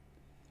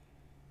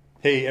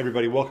Hey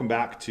everybody, welcome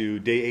back to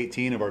day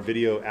 18 of our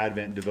video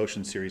Advent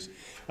devotion series.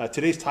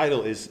 Today's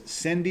title is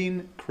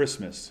Sending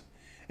Christmas.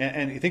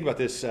 And you think about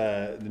this,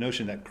 the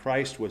notion that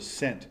Christ was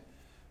sent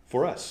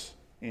for us.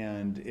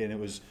 And it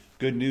was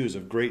good news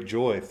of great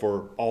joy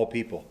for all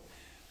people.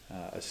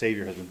 A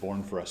Savior has been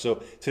born for us.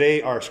 So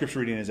today our scripture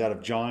reading is out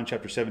of John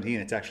chapter 17.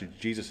 It's actually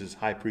Jesus'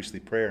 high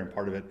priestly prayer and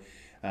part of it.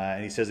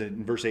 And he says it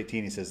in verse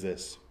 18, he says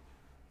this.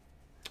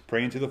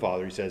 Praying to the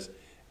Father, he says,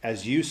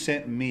 "As you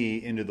sent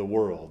me into the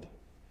world,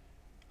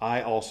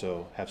 I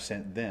also have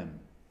sent them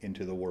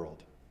into the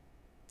world."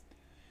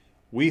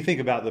 We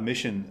think about the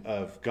mission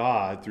of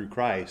God through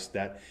Christ,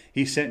 that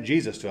he sent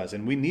Jesus to us,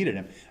 and we needed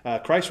him.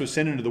 Christ was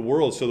sent into the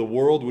world so the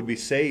world would be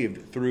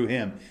saved through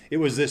him. It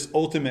was this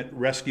ultimate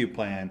rescue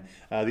plan,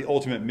 the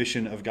ultimate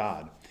mission of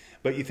God.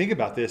 But you think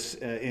about this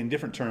in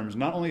different terms.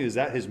 Not only is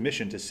that his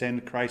mission to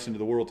send Christ into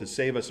the world to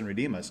save us and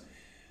redeem us,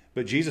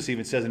 but Jesus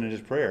even says it in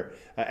his prayer,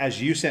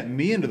 "As you sent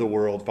me into the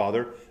world,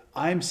 Father,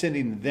 I'm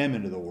sending them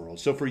into the world."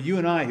 So for you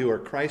and I who are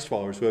Christ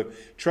followers, who have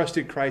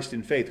trusted Christ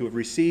in faith, who have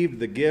received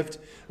the gift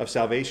of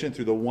salvation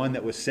through the one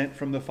that was sent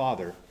from the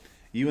Father,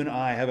 you and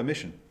I have a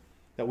mission,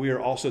 that we are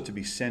also to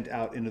be sent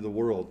out into the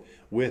world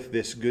with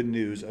this good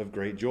news of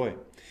great joy.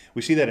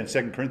 We see that in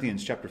 2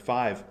 Corinthians chapter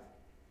 5.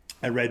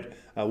 I read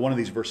one of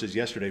these verses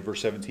yesterday, verse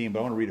 17, but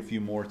I want to read a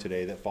few more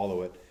today that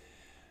follow it.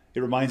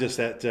 It reminds us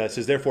that it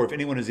says, "Therefore, if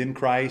anyone is in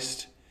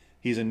Christ,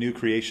 he's a new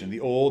creation.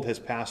 The old has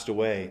passed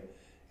away,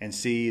 and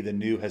see, the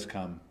new has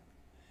come.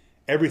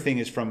 Everything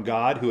is from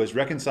God, who has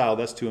reconciled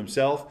us to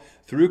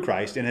himself through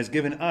Christ and has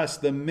given us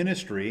the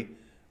ministry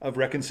of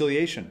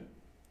reconciliation."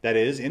 That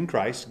is, in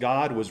Christ,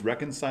 God was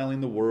reconciling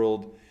the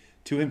world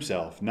to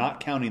himself, not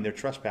counting their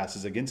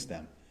trespasses against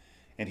them.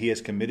 And he has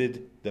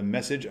committed the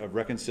message of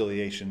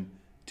reconciliation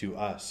to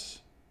us.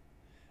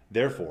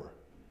 Therefore,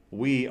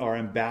 we are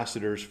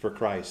ambassadors for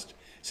Christ,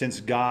 since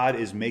God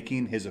is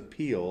making his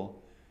appeal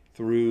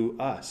through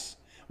us.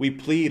 We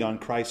plead on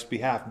Christ's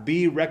behalf,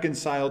 be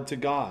reconciled to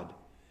God.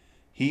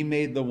 He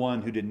made the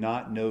one who did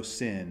not know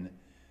sin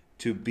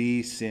to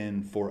be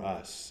sin for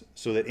us,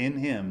 so that in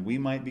him we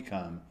might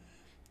become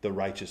the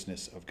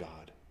righteousness of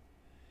God.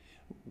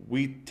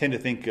 We tend to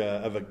think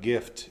of a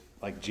gift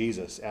like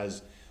Jesus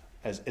as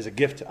a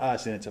gift to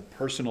us, and it's a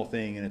personal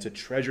thing, and it's a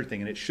treasured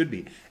thing, and it should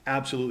be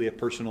absolutely a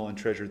personal and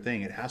treasured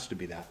thing. It has to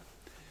be that.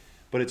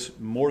 But it's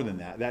more than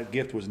that. That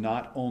gift was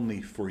not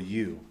only for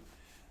you.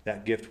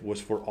 That gift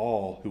was for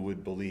all who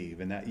would believe,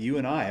 and that you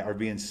and I are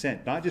being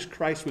sent. Not just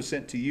Christ was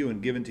sent to you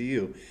and given to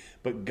you,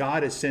 but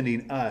God is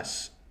sending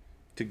us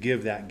to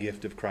give that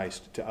gift of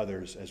Christ to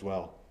others as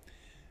well.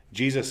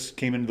 Jesus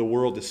came into the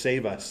world to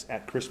save us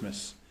at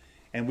Christmas,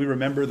 and we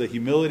remember the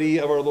humility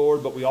of our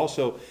Lord, but we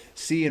also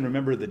see and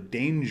remember the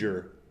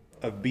danger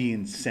of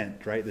being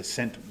sent, right? The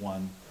sent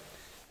one.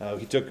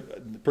 He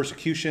took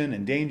persecution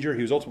and danger.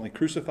 He was ultimately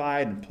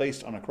crucified and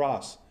placed on a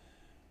cross.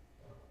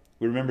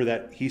 We remember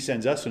that he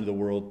sends us into the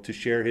world to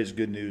share his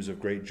good news of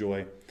great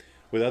joy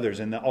with others.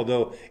 And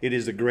although it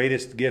is the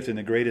greatest gift and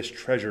the greatest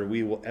treasure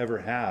we will ever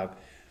have,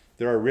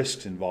 there are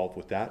risks involved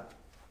with that.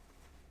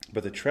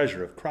 But the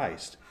treasure of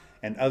Christ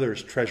and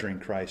others treasuring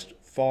Christ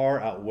far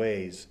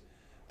outweighs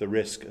the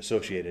risk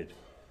associated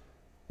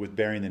with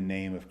bearing the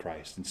name of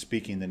Christ and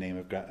speaking the name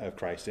of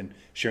Christ and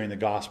sharing the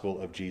gospel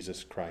of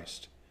Jesus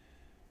Christ.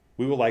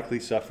 We will likely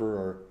suffer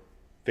or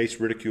face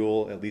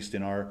ridicule, at least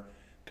in our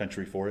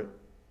country, for it.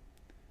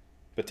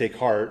 But take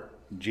heart,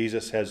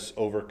 Jesus has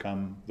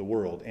overcome the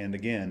world. And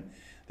again,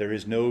 there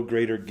is no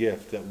greater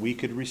gift that we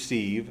could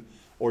receive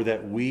or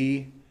that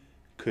we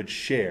could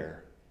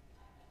share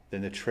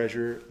than the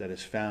treasure that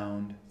is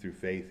found through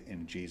faith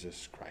in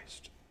Jesus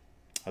Christ.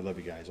 I love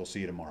you guys. I'll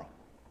see you tomorrow.